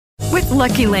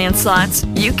Lucky Land Slots,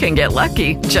 you can get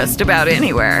lucky just about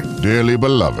anywhere. Dearly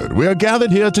beloved, we are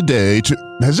gathered here today to...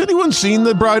 Has anyone seen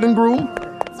the bride and groom?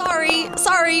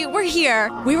 Sorry, we're here.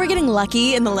 We were getting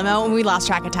lucky in the limo and we lost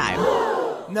track of time.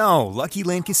 No, Lucky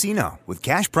Land Casino, with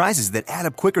cash prizes that add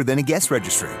up quicker than a guest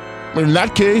registry. In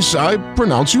that case, I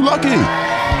pronounce you lucky.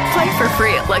 Play for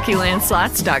free at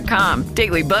LuckyLandSlots.com.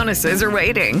 Daily bonuses are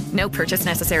waiting. No purchase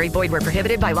necessary. Void where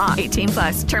prohibited by law.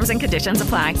 18+. Terms and conditions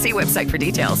apply. See website for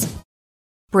details.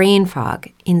 Brain fog,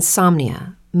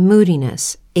 insomnia,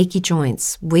 moodiness, achy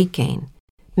joints, weight gain.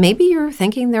 Maybe you're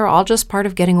thinking they're all just part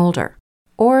of getting older.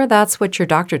 Or that's what your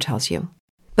doctor tells you.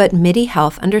 But MIDI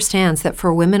Health understands that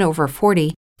for women over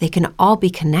 40, they can all be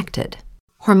connected.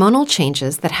 Hormonal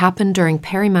changes that happen during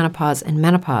perimenopause and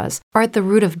menopause are at the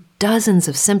root of dozens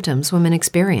of symptoms women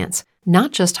experience,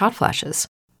 not just hot flashes.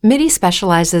 MIDI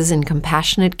specializes in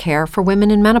compassionate care for women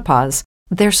in menopause.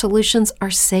 Their solutions are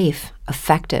safe,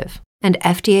 effective, and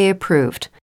FDA approved.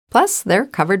 Plus, they're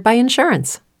covered by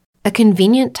insurance. A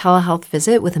convenient telehealth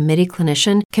visit with a MIDI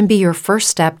clinician can be your first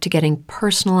step to getting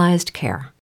personalized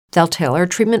care. They'll tailor a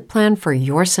treatment plan for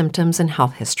your symptoms and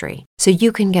health history so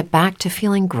you can get back to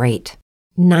feeling great.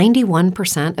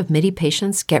 91% of MIDI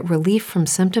patients get relief from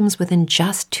symptoms within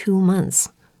just 2 months.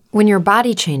 When your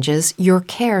body changes, your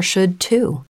care should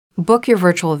too. Book your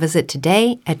virtual visit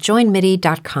today at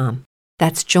joinmidi.com.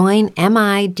 That's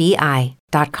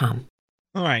joinmidi.com.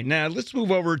 All right, now let's move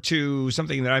over to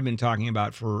something that I've been talking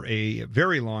about for a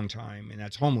very long time, and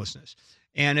that's homelessness.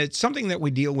 And it's something that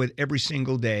we deal with every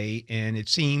single day, and it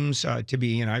seems to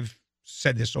be, and I've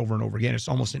said this over and over again, it's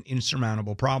almost an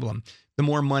insurmountable problem. The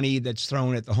more money that's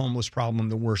thrown at the homeless problem,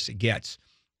 the worse it gets,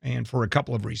 and for a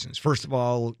couple of reasons. First of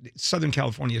all, Southern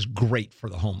California is great for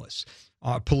the homeless.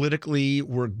 Politically,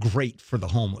 we're great for the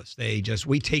homeless.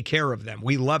 We take care of them.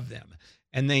 We love them,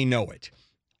 and they know it.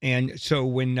 And so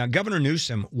when Governor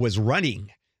Newsom was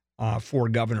running for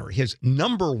governor, his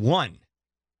number one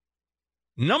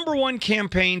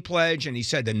campaign pledge, and he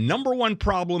said the number one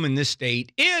problem in this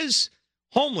state is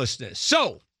homelessness.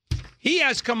 So he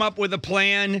has come up with a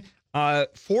plan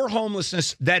for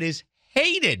homelessness that is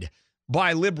hated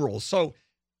by liberals. So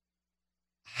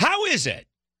how is it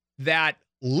that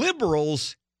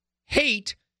liberals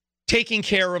hate taking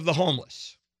care of the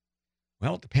homeless?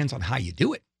 Well, it depends on how you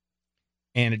do it.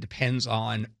 And it depends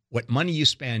on what money you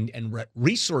spend and what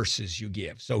resources you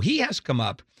give. So he has come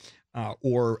up asked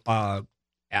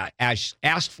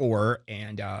for,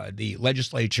 and the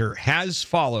legislature has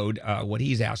followed what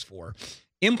he's asked for,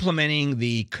 implementing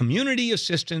the Community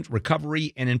Assistance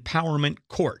Recovery and Empowerment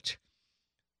Court,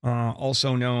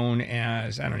 also known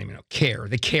as, CARE,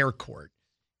 the CARE Court.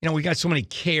 You know, we got so many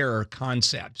CARE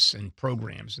concepts and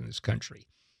programs in this country.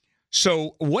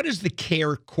 So what is the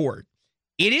CARE Court?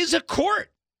 It is a court.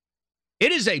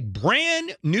 It is a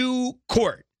brand new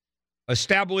court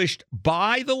established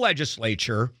by the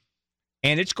legislature,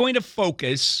 and it's going to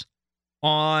focus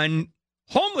on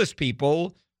homeless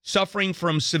people suffering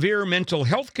from severe mental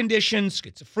health conditions,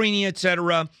 schizophrenia,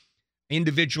 etc.,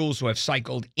 individuals who have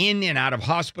cycled in and out of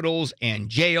hospitals and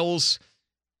jails.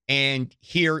 And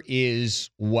here is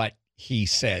what he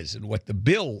says and what the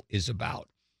bill is about.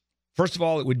 First of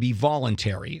all, it would be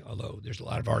voluntary, although there's a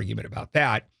lot of argument about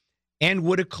that, and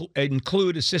would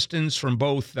include assistance from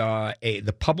both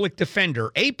the public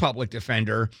defender,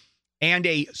 and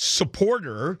a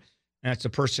supporter. That's a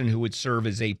person who would serve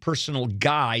as a personal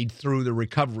guide through the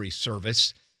recovery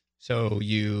service. So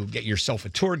you get yourself a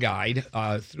tour guide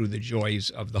through the joys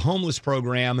of the homeless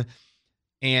program.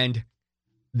 And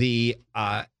the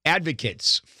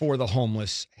advocates for the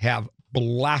homeless have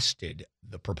blasted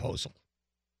the proposal.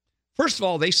 First of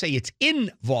all, they say it's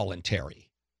involuntary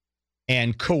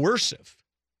and coercive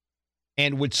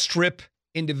and would strip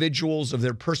individuals of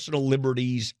their personal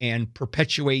liberties and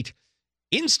perpetuate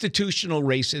institutional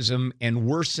racism and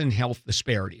worsen health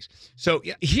disparities. So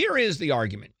here is the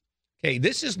argument. Okay,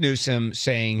 this is Newsom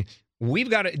saying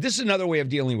this is another way of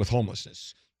dealing with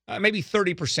homelessness. Maybe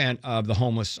 30% of the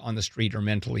homeless on the street are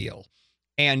mentally ill,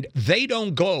 and they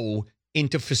don't go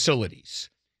into facilities.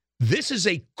 This is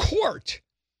a court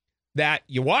that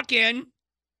you walk in,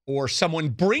 or someone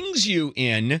brings you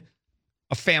in,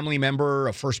 a family member,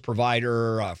 a first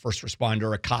provider, a first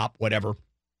responder, a cop, whatever,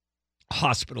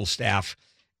 hospital staff,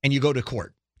 and you go to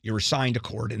court. You're assigned to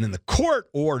court, and then the court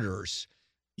orders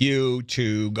you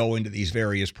to go into these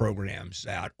various programs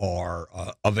that are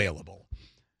available.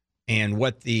 And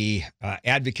what the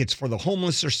advocates for the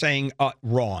homeless are saying,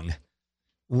 wrong.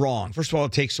 First of all,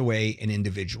 it takes away an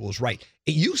individual's right.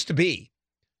 It used to be,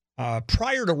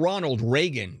 prior to Ronald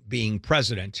Reagan being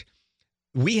president,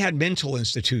 we had mental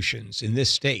institutions in this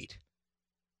state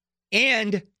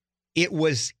And it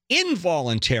was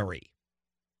involuntary.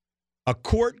 A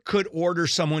court could order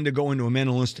someone to go into a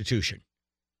mental institution.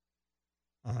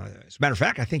 As a matter of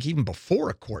fact, I think even before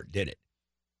a court did it.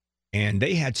 And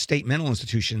they had state mental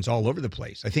institutions all over the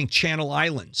place. I think Channel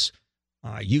Islands,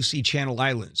 UC Channel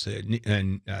Islands,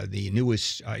 and the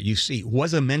newest UC,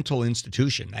 was a mental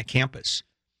institution, that campus.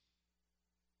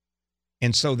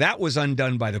 And so that was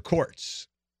undone by the courts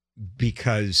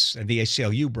because the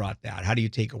ACLU brought that. How do you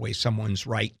take away someone's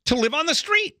right to live on the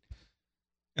street?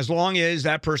 As long as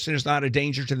that person is not a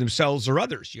danger to themselves or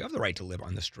others. You have the right to live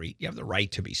on the street. You have the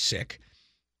right to be sick.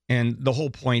 And the whole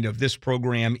point of this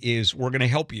program is we're going to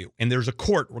help you. And there's a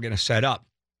court we're going to set up.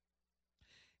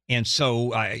 And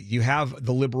so you have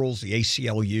the liberals, the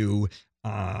ACLU,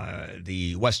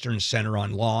 the Western Center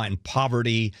on Law and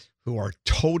Poverty, who are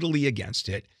totally against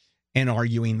it and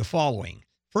arguing the following.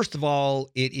 First of all,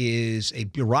 it is a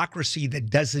bureaucracy that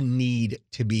doesn't need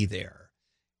to be there.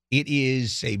 It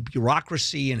is a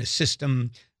bureaucracy and a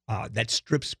system that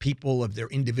strips people of their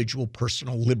individual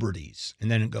personal liberties.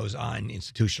 And then it goes on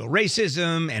institutional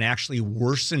racism and actually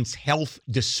worsens health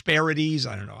disparities.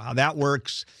 I don't know how that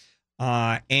works.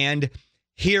 And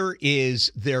here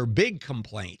is their big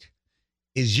complaint,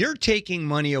 is you're taking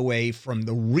money away from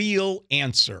the real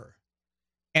answer.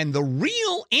 And the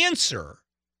real answer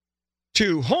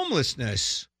to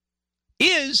homelessness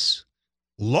is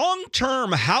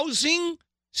long-term housing,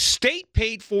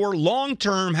 state-paid-for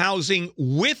long-term housing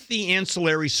with the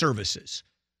ancillary services.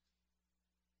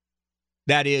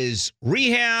 That is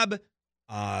rehab,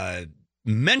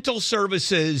 mental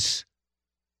services,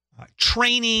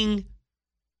 training,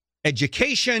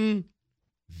 education.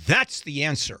 That's the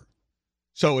answer.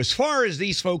 So as far as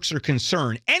these folks are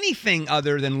concerned, anything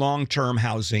other than long-term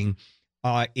housing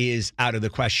is out of the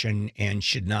question and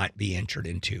should not be entered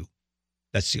into.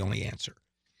 That's the only answer.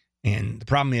 And the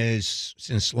problem is,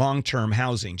 since long-term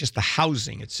housing, just the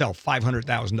housing itself,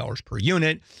 $500,000 per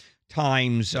unit,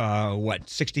 times,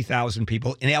 60,000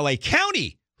 people in L.A.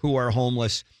 County who are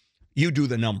homeless, you do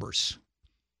the numbers.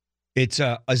 It's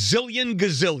a zillion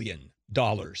gazillion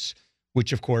dollars,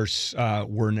 which, of course,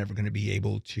 we're never going to be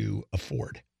able to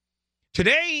afford.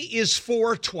 Today is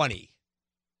 4/20,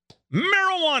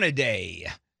 Marijuana Day,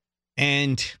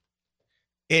 and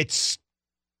it's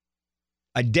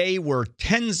a day where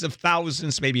tens of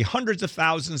thousands, maybe hundreds of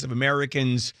thousands of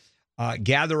Americans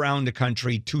gather around the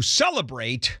country to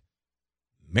celebrate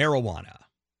marijuana.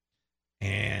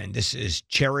 And this is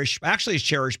cherished, actually it's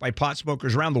cherished by pot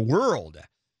smokers around the world.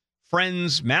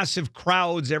 Friends, massive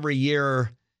crowds every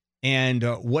year. And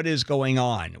what is going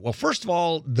on? Well, first of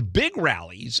all, the big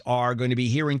rallies are going to be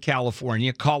here in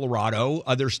California, Colorado,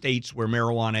 other states where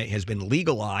marijuana has been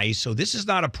legalized. So this is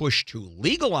not a push to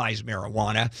legalize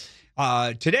marijuana.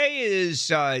 Today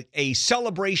is a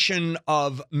celebration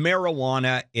of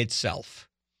marijuana itself.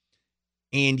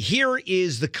 And here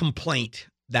is the complaint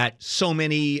that so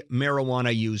many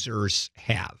marijuana users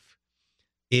have,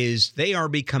 is they are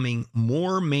becoming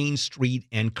more Main Street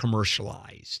and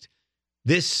commercialized.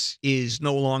 This is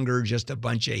no longer just a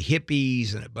bunch of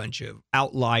hippies and a bunch of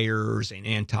outliers and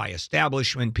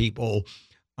anti-establishment people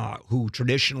who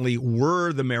traditionally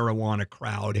were the marijuana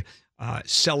crowd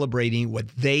celebrating what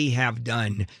they have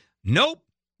done. Nope,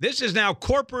 this is now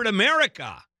corporate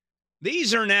America.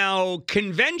 These are now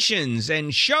conventions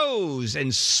and shows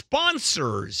and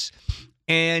sponsors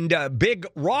and big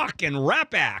rock and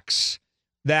rap acts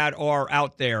that are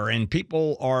out there, and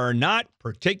people are not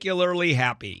particularly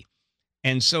happy.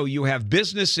 And so you have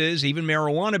businesses, even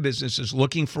marijuana businesses,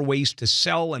 looking for ways to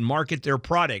sell and market their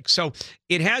products. So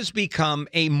it has become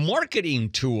a marketing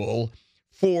tool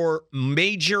for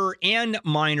major and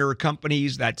minor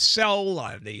companies that sell.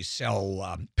 They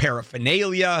sell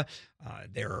paraphernalia.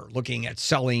 They're looking at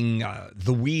selling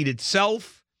the weed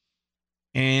itself.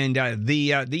 And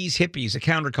these hippies, the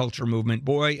counterculture movement,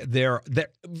 boy, they're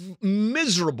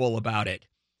miserable about it.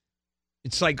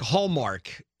 It's like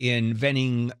Hallmark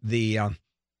inventing the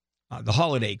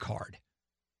holiday card.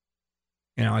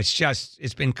 You know,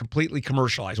 it's been completely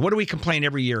commercialized. What do we complain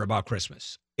every year about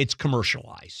Christmas? It's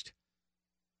commercialized.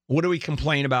 What do we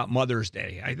complain about Mother's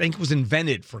Day? I think it was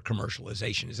invented for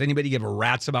commercialization. Does anybody give a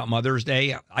rat's about Mother's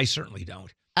Day? I certainly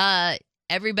don't.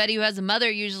 Everybody who has a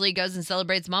mother usually goes and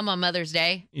celebrates Mom on Mother's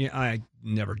Day. Yeah, I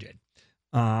never did.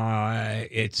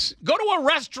 It's go to a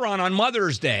restaurant on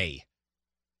Mother's Day.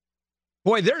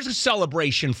 Boy, there's a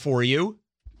celebration for you.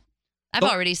 I've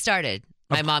already started.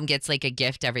 My mom gets like a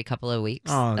gift every couple of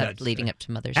weeks leading up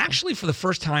to Mother's Day. Actually, for the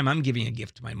first time, I'm giving a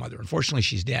gift to my mother. Unfortunately,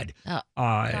 she's dead. Oh,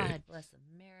 God bless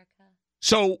America.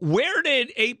 So where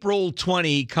did April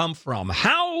 20 come from?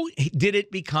 How did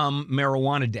it become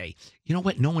Marijuana Day? You know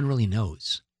what? No one really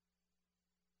knows.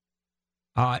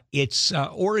 Its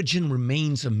origin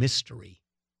remains a mystery.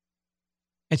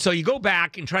 And so you go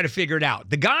back and try to figure it out.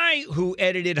 The guy who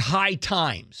edited High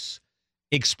Times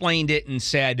explained it and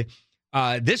said,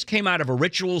 this came out of a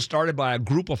ritual started by a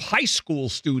group of high school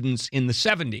students in the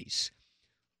 70s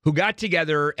who got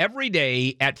together every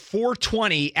day at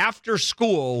 4:20 after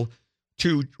school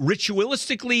to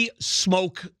ritualistically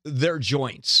smoke their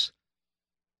joints.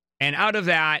 And out of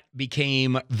that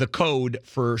became the code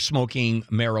for smoking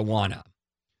marijuana.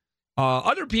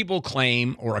 Other people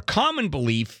claim, or a common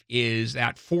belief, is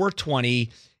that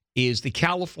 420 is the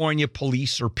California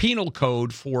police or penal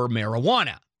code for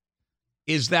marijuana.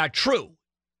 Is that true?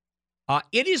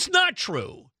 It is not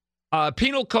true.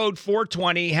 Penal Code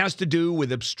 420 has to do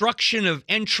with obstruction of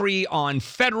entry on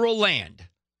federal land.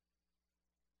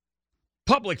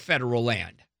 Public federal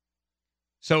land.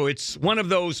 So it's one of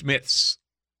those myths.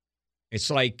 It's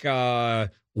like,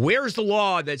 where's the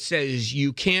law that says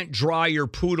you can't dry your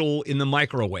poodle in the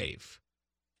microwave?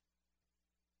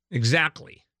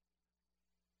 Exactly.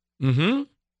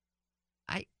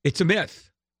 It's a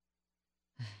myth.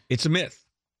 It's a myth.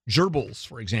 Gerbils,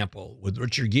 for example, with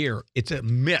Richard Gere, it's a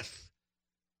myth.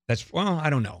 I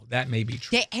don't know. That may be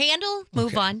true. Handle,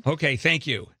 move on. Okay, thank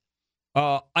you.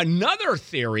 Another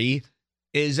theory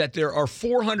is that there are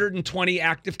 420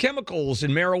 active chemicals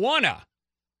in marijuana.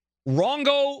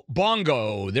 Wrongo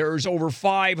bongo, there's over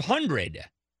 500.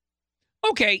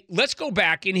 Okay, let's go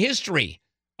back in history.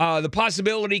 The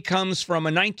possibility comes from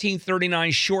a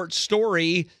 1939 short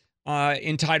story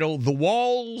entitled The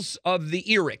Walls of the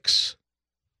Eryx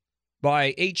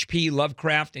by H.P.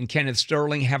 Lovecraft and Kenneth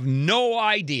Sterling. Have no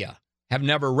idea. Have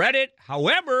never read it.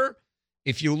 However,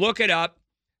 if you look it up,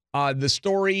 the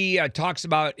story talks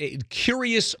about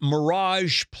curious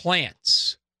mirage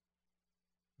plants,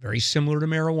 very similar to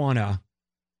marijuana.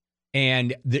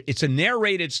 And it's a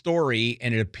narrated story,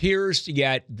 and it appears to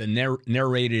get the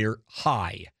narrator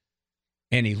high.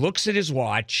 And he looks at his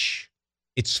watch.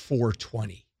 It's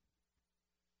 4:20.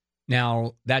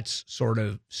 Now, that's sort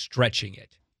of stretching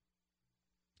it.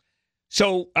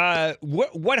 So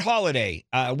what holiday?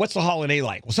 What's the holiday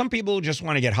like? Well, some people just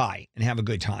want to get high and have a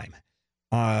good time.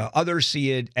 Others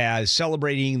see it as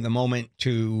celebrating the moment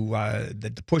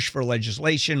that the push for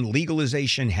legislation,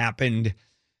 legalization happened.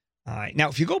 Now,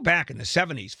 if you go back in the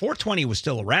 70s, 420 was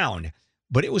still around,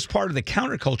 but it was part of the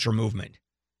counterculture movement.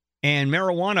 And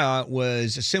marijuana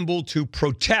was a symbol to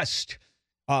protest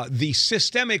the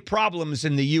systemic problems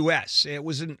in the U.S. It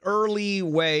was an early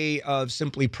way of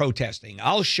simply protesting.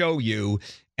 I'll show you,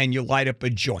 and you light up a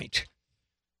joint.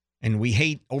 And we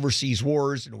hate overseas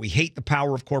wars, and we hate the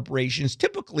power of corporations,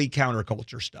 typically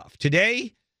counterculture stuff.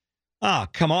 Today,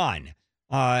 come on.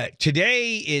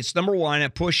 Today, it's number one, a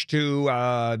push for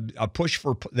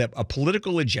a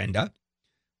political agenda.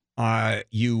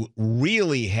 You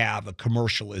really have a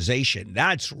commercialization.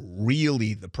 That's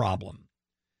really the problem.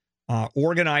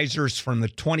 Organizers from the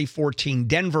 2014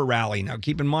 Denver rally. Now,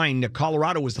 keep in mind that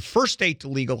Colorado was the first state to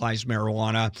legalize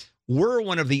marijuana. We're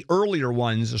one of the earlier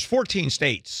ones. There's 14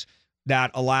 states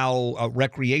that allow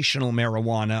recreational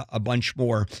marijuana, a bunch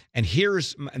more. And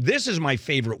this is my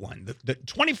favorite one, the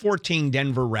 2014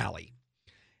 Denver rally.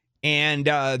 And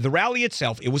the rally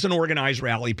itself, it was an organized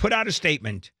rally, put out a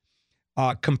statement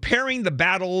comparing the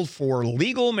battle for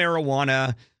legal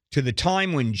marijuana to the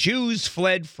time when Jews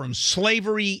fled from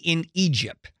slavery in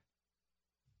Egypt,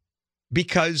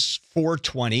 because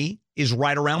 420 is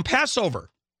right around Passover.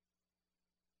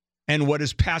 And what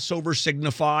does Passover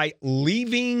signify?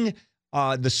 Leaving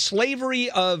the slavery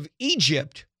of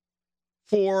Egypt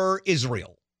for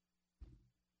Israel.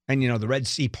 And, the Red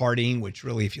Sea parting, which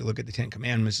really, if you look at the Ten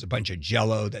Commandments, is a bunch of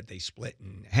jello that they split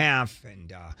in half,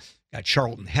 and got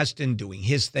Charlton Heston doing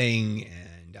his thing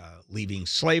and leaving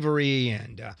slavery.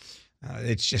 And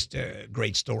it's just a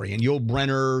great story. And Yul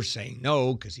Brynner saying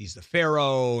no because he's the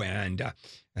Pharaoh. And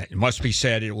it must be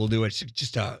said, it will do it. It's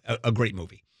just a great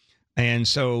movie. And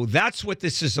so that's what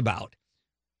this is about.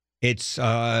 It's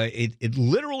it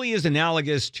literally is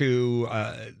analogous to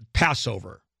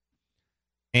Passover.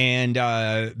 And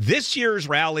this year's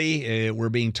rally, we're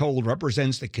being told,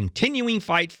 represents the continuing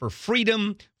fight for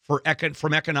freedom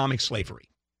from economic slavery.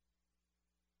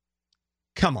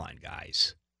 Come on,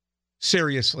 guys.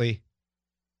 Seriously.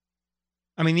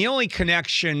 I mean, the only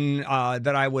connection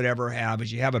that I would ever have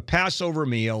is you have a Passover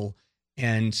meal,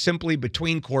 and simply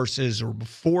between courses or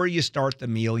before you start the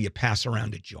meal, you pass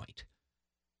around a joint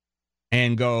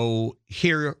and go,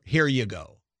 here you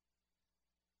go.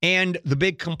 And the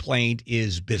big complaint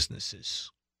is businesses.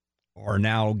 are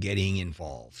now getting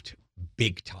involved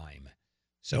big time.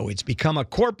 So it's become a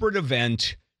corporate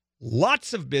event.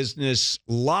 Lots of business,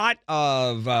 lot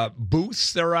of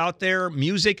booths that are out there,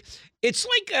 music. It's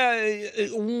like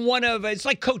it's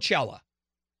like Coachella.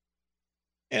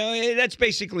 You know, that's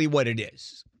basically what it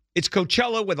is. It's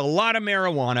Coachella with a lot of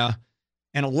marijuana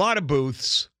and a lot of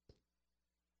booths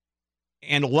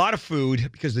and a lot of food,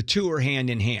 because the two are hand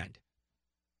in hand.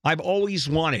 I've always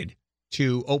wanted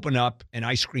to open up an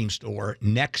ice cream store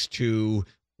next to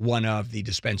one of the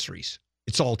dispensaries.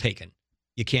 It's all taken.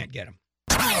 You can't get them.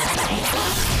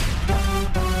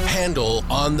 Handel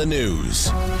on the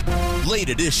News. Late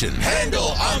edition.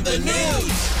 Handel on the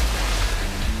News.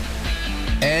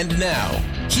 And now,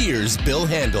 here's Bill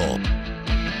Handel.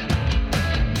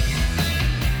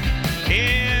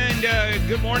 And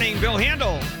good morning, Bill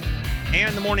Handel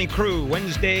and the morning crew.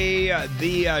 Wednesday,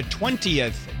 the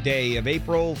 20th day of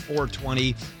April,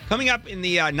 4/20. Coming up in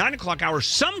the 9 o'clock hour,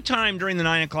 sometime during the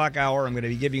 9 o'clock hour, I'm going to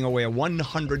be giving away a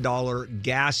 $100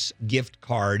 gas gift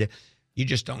card. You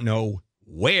just don't know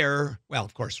where. Well,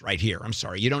 of course, right here. I'm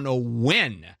sorry. You don't know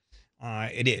when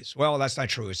it is. Well, that's not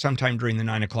true. It's sometime during the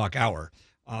 9 o'clock hour.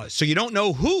 So you don't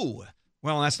know who.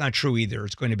 Well, that's not true either.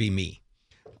 It's going to be me.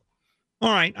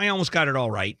 All right. I almost got it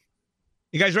all right.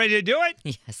 You guys ready to do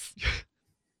it? Yes.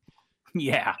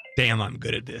 Yeah. Damn, I'm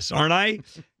good at this, aren't I?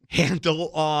 Handel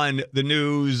on the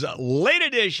News, late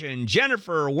edition.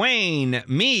 Jennifer, Wayne,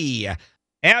 me.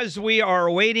 As we are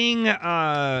awaiting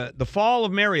the fall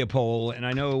of Mariupol, and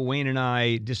I know Wayne and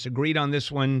I disagreed on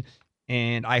this one,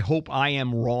 and I hope I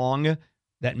am wrong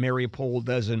that Mariupol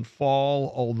doesn't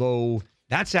fall, although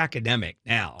that's academic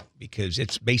now because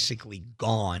it's basically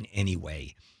gone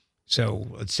anyway. So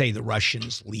let's say the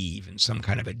Russians leave and some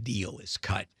kind of a deal is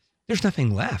cut. There's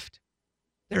nothing left.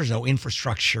 There's no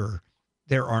infrastructure.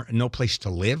 There are no place to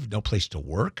live, no place to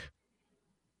work.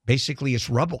 Basically, it's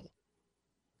rubble.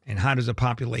 And how does a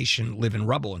population live in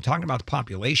rubble? And talking about the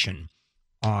population,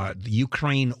 the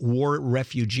Ukraine war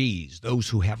refugees, those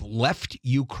who have left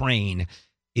Ukraine,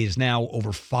 is now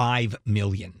over 5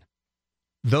 million.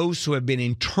 Those who have been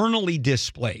internally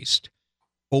displaced,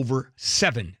 over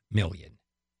 7 million.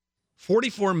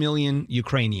 44 million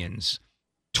Ukrainians,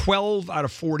 12 out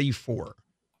of 44.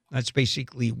 That's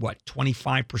basically,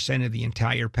 25% of the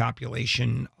entire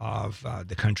population of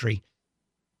the country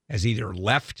has either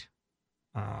left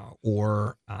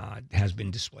or has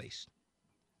been displaced.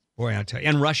 Boy, I'll tell you.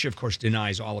 And Russia, of course,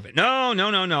 denies all of it. No.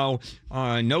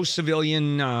 No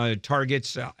civilian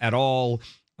targets at all.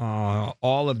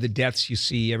 All of the deaths you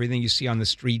see, everything you see on the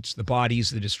streets, the bodies,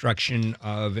 the destruction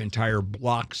of entire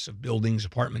blocks of buildings,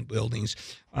 apartment buildings,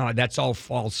 that's all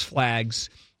false flags.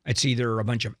 It's either a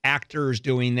bunch of actors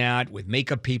doing that with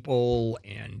makeup people,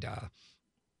 and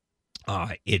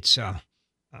it's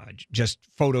just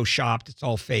photoshopped. It's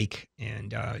all fake,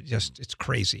 and it's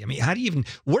crazy. I mean,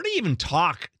 where do you even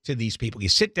talk to these people? You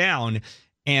sit down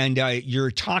and you're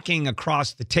talking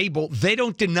across the table. They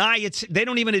don't deny it. They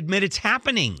don't even admit it's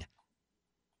happening.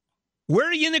 Where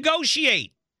do you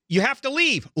negotiate? You have to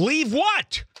leave. Leave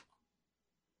what?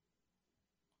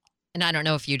 And I don't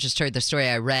know if you just heard the story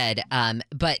I read,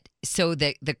 but so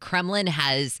the Kremlin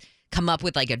has come up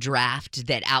with like a draft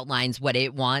that outlines what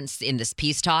it wants in this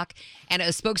peace talk. And a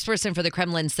spokesperson for the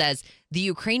Kremlin says the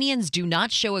Ukrainians do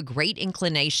not show a great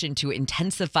inclination to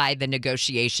intensify the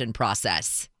negotiation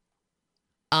process.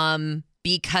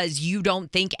 Because you don't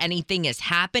think anything is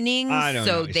happening,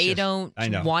 so they don't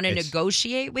want to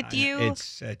negotiate with you?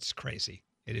 It's crazy.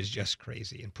 It is just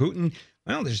crazy. And Putin,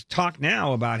 well, there's talk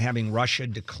now about having Russia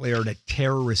declared a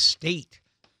terrorist state.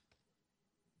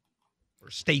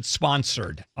 Or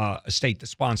state-sponsored, a state that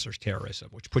sponsors terrorism,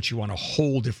 which puts you on a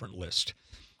whole different list.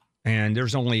 And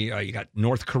there's only, you got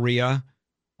North Korea,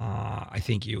 I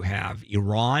think you have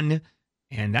Iran,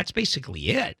 and that's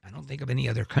basically it. I don't think of any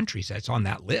other countries that's on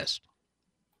that list.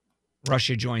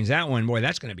 Russia joins that one. Boy,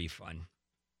 that's going to be fun.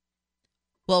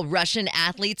 Well, Russian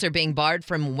athletes are being barred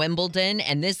from Wimbledon,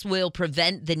 and this will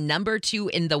prevent the number 2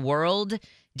 in the world,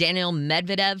 Daniil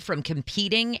Medvedev, from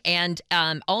competing. And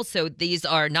also, these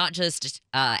are not just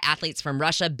athletes from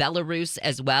Russia, Belarus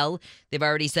as well. They've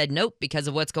already said, nope, because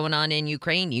of what's going on in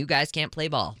Ukraine, you guys can't play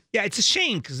ball. Yeah, it's a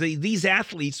shame because these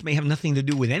athletes may have nothing to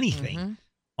do with anything. Mm-hmm.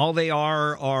 All they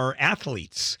are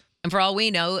athletes. And for all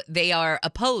we know, they are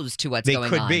opposed to what's going on.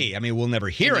 They could be. I mean, we'll never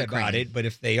hear about it, but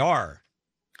if they are.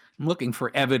 I'm looking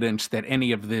for evidence that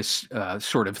any of this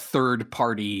sort of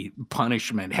third-party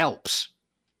punishment helps.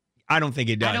 I don't think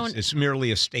it does. It's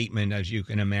merely a statement, as you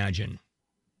can imagine.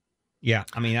 Yeah,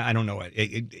 I mean, I don't know.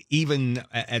 Even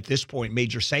at this point,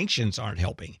 major sanctions aren't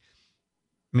helping.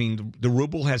 I mean, the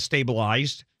ruble has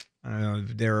stabilized.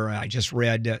 I just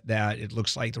read that it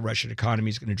looks like the Russian economy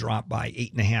is going to drop by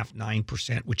 8.5%,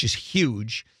 9%, which is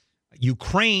huge.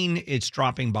 Ukraine, it's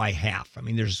dropping by half. I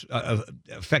mean, there's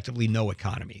effectively no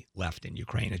economy left in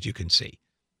Ukraine, as you can see.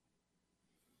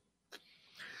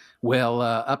 Well,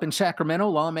 up in Sacramento,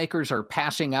 lawmakers are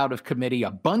passing out of committee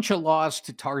a bunch of laws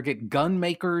to target gun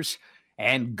makers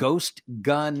and ghost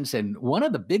guns. And one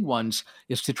of the big ones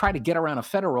is to try to get around a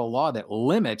federal law that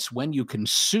limits when you can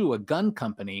sue a gun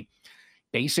company.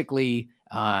 Basically,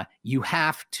 you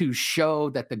have to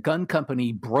show that the gun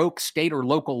company broke state or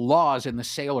local laws in the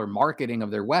sale or marketing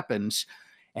of their weapons.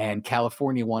 And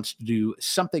California wants to do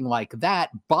something like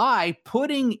that by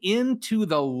putting into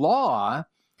the law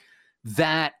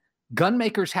that gun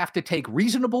makers have to take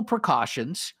reasonable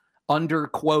precautions under,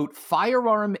 quote,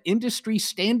 firearm industry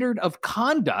standard of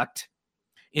conduct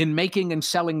in making and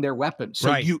selling their weapons. So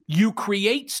right. you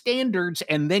create standards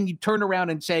and then you turn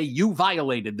around and say you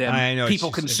violated them. I know,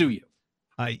 people can sue you.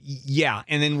 Yeah.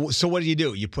 And then, so what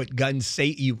do? You put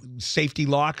safety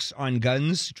locks on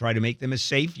guns to try to make them as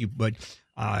safe. You put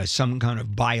some kind of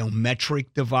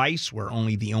biometric device where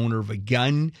only the owner of a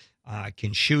gun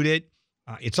can shoot it.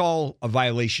 It's all a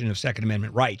violation of Second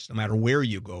Amendment rights, no matter where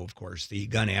you go, of course. The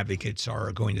gun advocates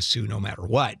are going to sue no matter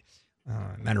what.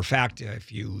 Matter of fact,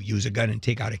 if you use a gun and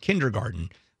take out a kindergarten,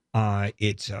 and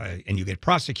you get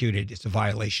prosecuted, it's a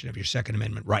violation of your Second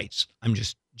Amendment rights. I'm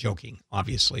just joking.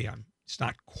 Obviously, it's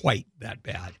not quite that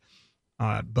bad.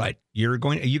 But you're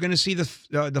going to see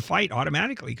the fight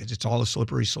automatically because it's all a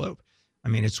slippery slope. I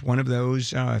mean, it's one of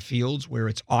those fields where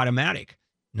it's automatic,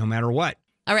 no matter what.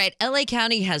 All right, LA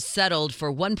County has settled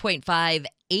for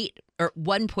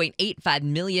 $1.85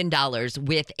 million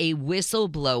with a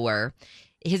whistleblower.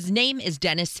 His name is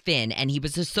Dennis Finn, and he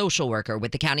was a social worker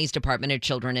with the county's Department of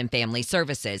Children and Family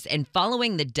Services. And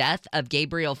following the death of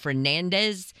Gabriel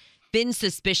Fernandez, Finn's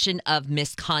suspicion of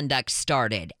misconduct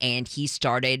started, and he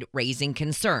started raising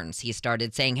concerns. He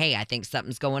started saying, hey, I think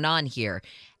something's going on here.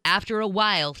 After a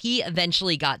while, he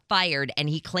eventually got fired, and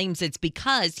he claims it's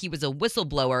because he was a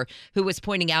whistleblower who was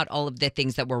pointing out all of the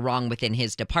things that were wrong within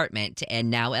his department,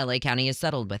 and now LA County has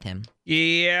settled with him.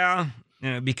 Yeah,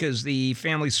 because the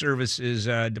Family Services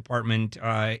Department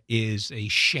is a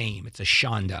shame. It's a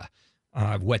shanda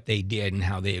of what they did and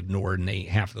how they ignored, and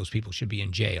half of those people should be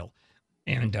in jail.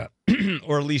 And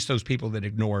or at least those people that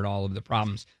ignored all of the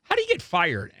problems. How do you get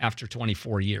fired after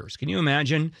 24 years? Can you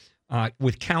imagine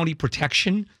with county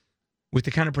protection, with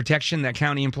the kind of protection that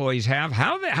county employees have?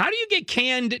 How do you get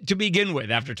canned to begin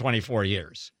with after 24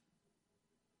 years?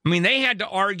 I mean, they had to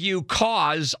argue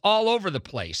cause all over the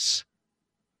place.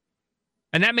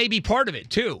 And that may be part of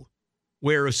it, too,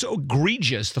 where it was so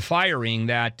egregious, the firing,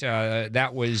 that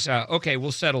that was, okay,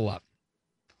 we'll settle up.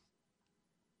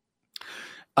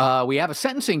 We have a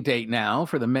sentencing date now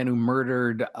for the men who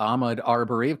murdered Ahmaud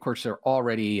Arbery. Of course, they're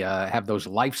already have those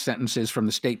life sentences from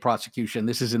the state prosecution.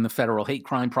 This is in the federal hate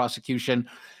crime prosecution.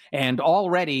 And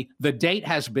already the date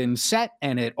has been set,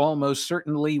 and it almost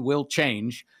certainly will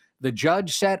change. The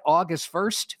judge set August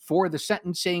 1st for the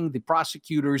sentencing. The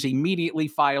prosecutors immediately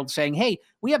filed saying, hey,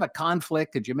 we have a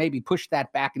conflict. Could you maybe push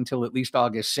that back until at least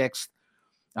August 6th?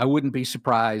 I wouldn't be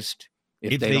surprised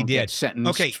if they don't get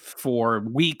sentenced for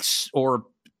weeks or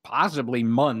possibly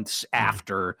months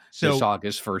after this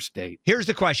August 1st date. Here's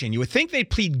the question. You would think they'd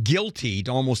plead guilty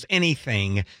to almost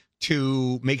anything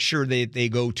to make sure that they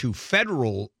go to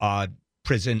federal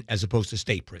prison as opposed to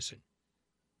state prison.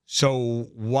 So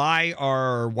why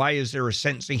is there a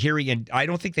sentencing hearing? And I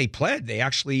don't think they pled. They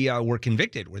actually were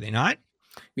convicted, were they not?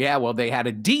 Yeah, well, they had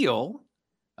a deal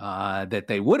that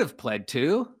they would have pled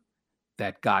to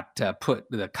that got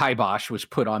the kibosh was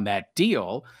put on that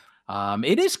deal.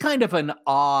 It is kind of an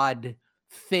odd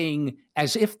thing,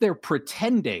 as if they're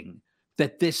pretending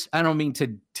that this, I don't mean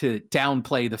to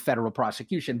downplay the federal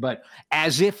prosecution, but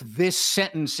as if this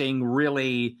sentencing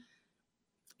really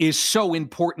is so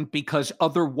important because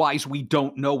otherwise we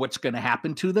don't know what's going to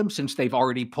happen to them, since they've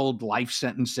already pulled life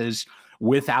sentences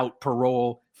without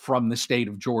parole from the state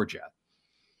of Georgia.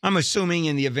 I'm assuming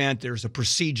in the event there's a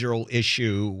procedural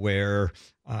issue where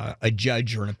a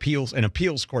judge or an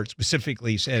appeals court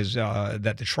specifically says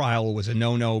that the trial was a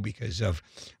no-no because of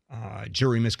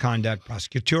jury misconduct,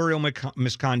 prosecutorial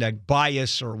misconduct,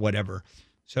 bias, or whatever.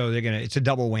 So it's a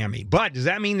double whammy. But does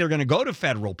that mean they're going to go to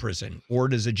federal prison, or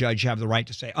does a judge have the right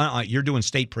to say, you're doing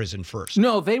state prison first?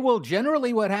 No, they will.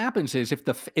 Generally what happens is if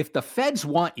the feds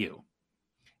want you,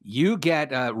 you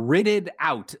get writted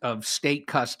out of state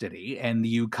custody and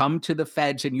you come to the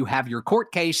feds and you have your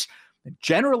court case.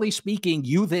 Generally speaking,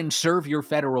 you then serve your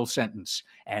federal sentence.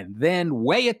 And then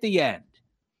way at the end,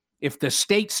 if the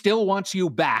state still wants you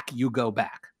back, you go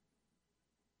back.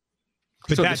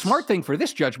 But so the smart thing for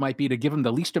this judge might be to give him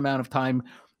the least amount of time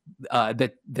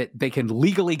that they can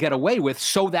legally get away with,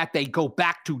 so that they go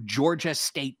back to Georgia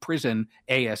State Prison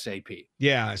ASAP.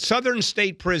 Yeah, Southern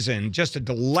State Prison, just a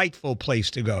delightful place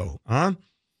to go, huh?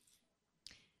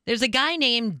 There's a guy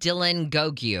named Dylan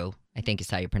Gogue, I think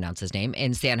is how you pronounce his name,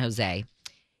 in San Jose.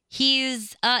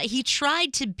 He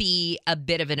tried to be a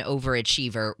bit of an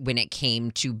overachiever when it came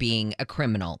to being a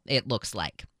criminal, it looks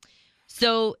like.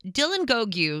 So Dylan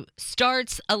Gogue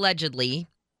starts allegedly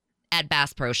at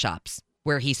Bass Pro Shops,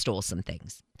 where he stole some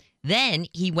things. Then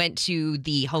he went to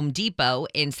the Home Depot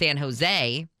in San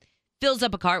Jose, fills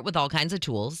up a cart with all kinds of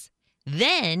tools.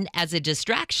 Then, as a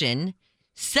distraction,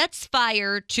 sets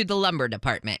fire to the lumber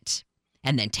department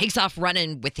and then takes off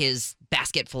running with his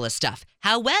basket full of stuff.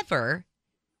 However,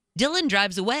 Dylan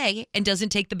drives away and doesn't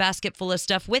take the basket full of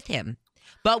stuff with him.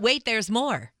 But wait, there's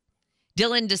more.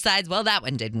 Dylan decides, well, that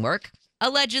one didn't work.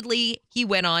 Allegedly, he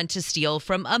went on to steal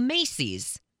from a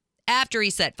Macy's after he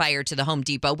set fire to the Home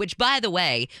Depot, which, by the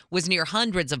way, was near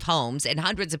hundreds of homes and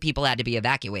hundreds of people had to be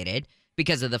evacuated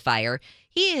because of the fire.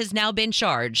 He has now been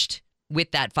charged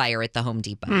with that fire at the Home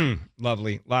Depot.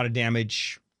 Lovely. A lot of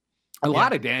damage. A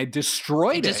lot of damage.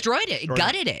 Destroyed it.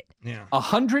 Gutted it. Yeah.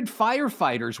 100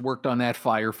 firefighters worked on that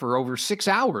fire for over 6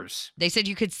 hours. They said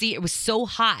you could see it was so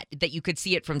hot that you could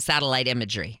see it from satellite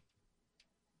imagery.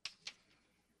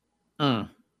 The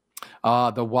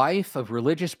wife of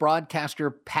religious broadcaster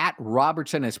Pat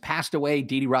Robertson has passed away.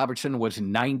 Dee Dee Robertson was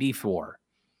 94.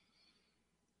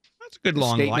 That's a good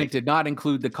long statement life. Did not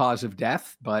include the cause of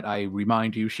death, but I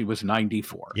remind you, she was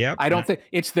 94. Yep. I don't think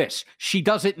it's this. She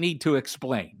doesn't need to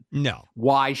explain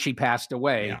why she passed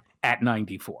away at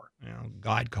 94.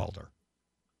 God called her.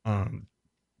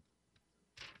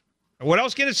 What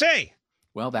else can it say?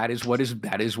 Well, that is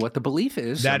what the belief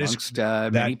is amongst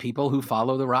many people who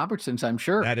follow the Robertsons, I'm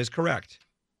sure. That is correct.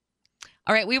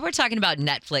 All right, we were talking about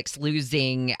Netflix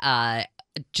losing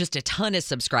just a ton of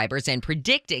subscribers and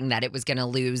predicting that it was going to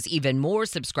lose even more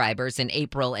subscribers in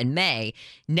April and May.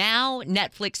 Now,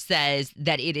 Netflix says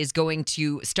that it is going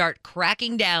to start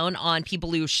cracking down on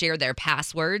people who share their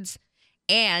passwords,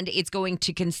 and it's going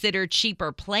to consider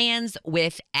cheaper plans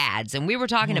with ads. And we were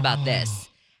talking about this.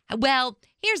 Well,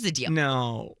 here's the deal.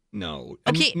 No.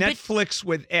 Okay, Netflix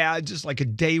with ads is like a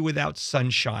day without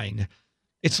sunshine.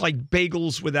 It's like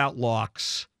bagels without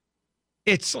lox.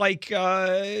 It's like,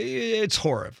 it's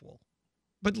horrible.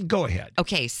 But go ahead.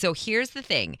 Okay, so here's the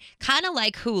thing. Kind of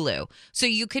like Hulu. So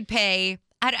you could pay,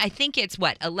 I think it's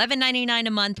what, $11.99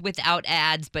 a month without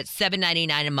ads, but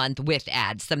 $7.99 a month with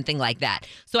ads, something like that.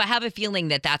 So I have a feeling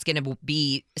that that's going to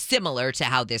be similar to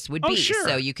how this would be. Sure.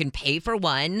 So you can pay for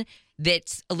one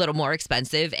that's a little more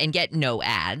expensive and get no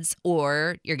ads,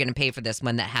 or you're going to pay for this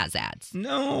one that has ads.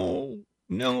 No.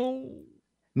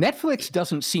 Netflix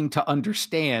doesn't seem to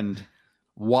understand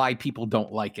why people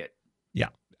don't like it. Yeah.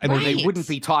 They wouldn't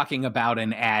be talking about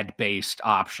an ad-based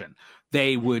option.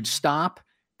 They would stop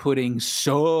putting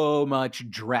so much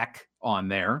dreck on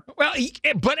there. Well,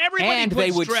 but everybody and puts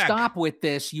they would dreck. stop with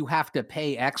this. You have to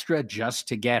pay extra just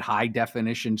to get high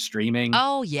definition streaming.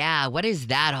 Oh, yeah. What is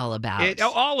that all about?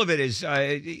 All of it is,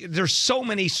 there's so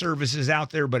many services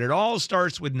out there, but it all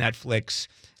starts with Netflix.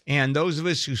 And those of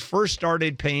us who first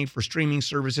started paying for streaming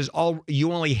services,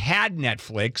 you only had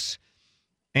Netflix.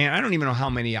 And I don't even know how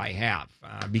many I have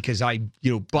because I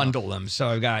bundle them. So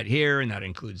I've got here, and that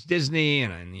includes Disney,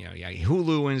 and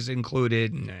Hulu is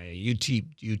included, and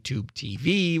YouTube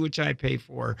TV, which I pay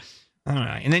for.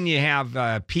 And then you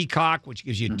have Peacock, which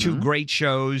gives you 2 great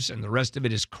shows, and the rest of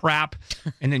it is crap.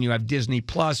 And then you have Disney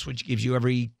Plus, which gives you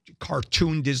every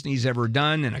cartoon Disney's ever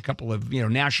done, and a couple of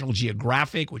National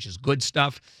Geographic, which is good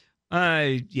stuff.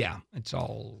 It's a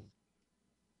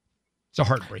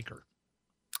heartbreaker.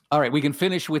 All right, we can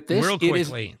finish with this. Real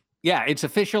quickly. It's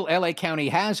official. LA County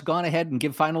has gone ahead and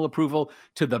give final approval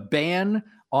to the ban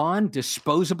on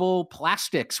disposable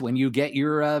plastics when you get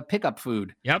your pickup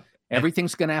food. Yep.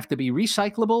 Everything's going to have to be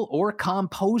recyclable or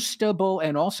compostable.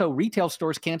 And also, retail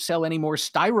stores can't sell any more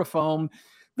styrofoam,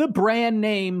 the brand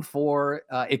name for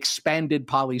expanded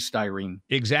polystyrene.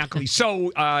 Exactly.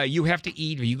 So you have to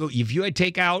eat. If you had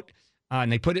takeout, and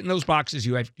they put it in those boxes,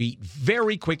 you have to eat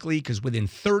very quickly because within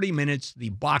 30 minutes, the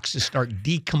boxes start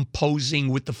decomposing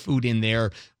with the food in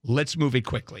there. Let's move it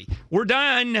quickly. We're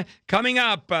done. Coming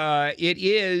up, it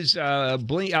is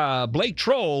Blake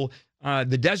Troll,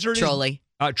 the desert. Trolley.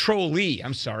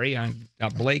 I'm sorry.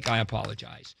 Blake, I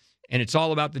apologize. And it's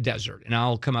all about the desert. And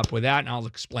I'll come up with that, and I'll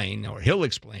explain, or he'll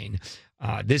explain.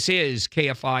 This is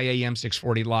KFI AM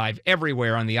 640 Live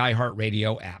everywhere on the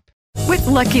iHeartRadio app. With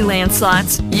Lucky Land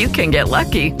Slots, you can get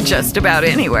lucky just about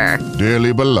anywhere.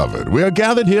 Dearly beloved, we are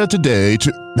gathered here today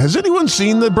to... Has anyone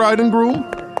seen the bride and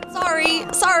groom?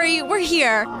 Sorry, we're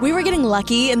here. We were getting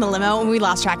lucky in the limo and we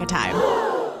lost track of time.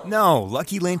 No,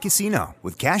 Lucky Land Casino,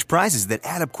 with cash prizes that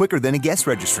add up quicker than a guest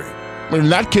registry. In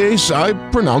that case, I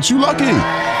pronounce you lucky.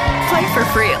 Play for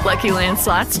free at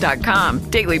LuckyLandSlots.com.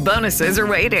 Daily bonuses are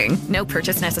waiting. No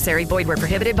purchase necessary. Void where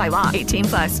prohibited by law.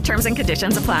 18+. Terms and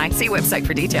conditions apply. See website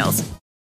for details.